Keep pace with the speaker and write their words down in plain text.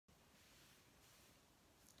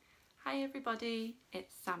Hi everybody,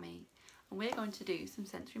 it's Sammy and we're going to do some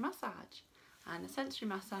sensory massage. And the sensory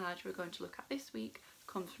massage we're going to look at this week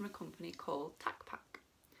comes from a company called TacPack.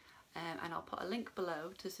 And I'll put a link below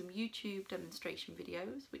to some YouTube demonstration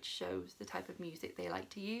videos which shows the type of music they like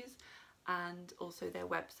to use, and also their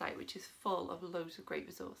website, which is full of loads of great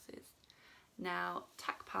resources. Now,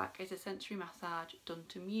 TacPack is a sensory massage done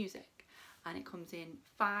to music and it comes in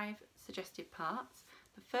 5 suggested parts.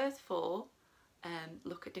 The first 4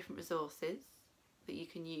 look at different resources that you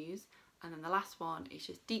can use, and then the last one is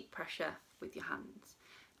just deep pressure with your hands.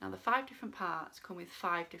 Now the 5 different parts come with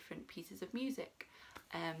 5 different pieces of music,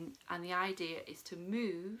 and the idea is to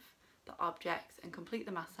move the objects and complete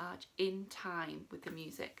the massage in time with the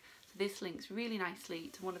music. So this links really nicely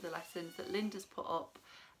to one of the lessons that Linda's put up,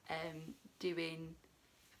 doing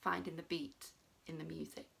finding the beat in the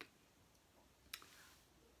music.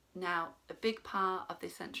 Now, a big part of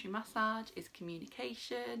this sensory massage is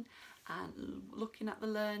communication and looking at the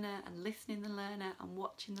learner and listening to the learner and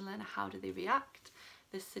watching the learner. How do they react?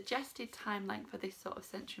 The suggested time length for this sort of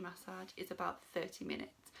sensory massage is about 30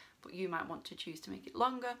 minutes, but you might want to choose to make it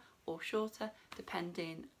longer or shorter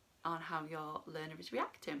depending on how your learner is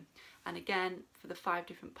reacting. And again, for the 5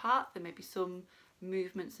 different parts, there may be some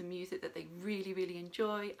movements and music that they really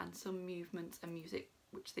enjoy and some movements and music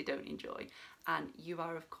which they don't enjoy, and you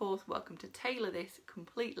are of course welcome to tailor this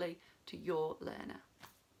completely to your learner.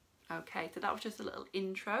 Okay, so that was just a little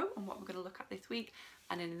intro on what we're going to look at this week,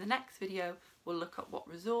 and in the next video we'll look at what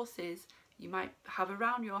resources you might have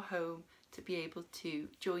around your home to be able to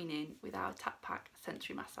join in with our TacPack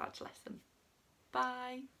sensory massage lesson.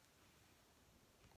 Bye!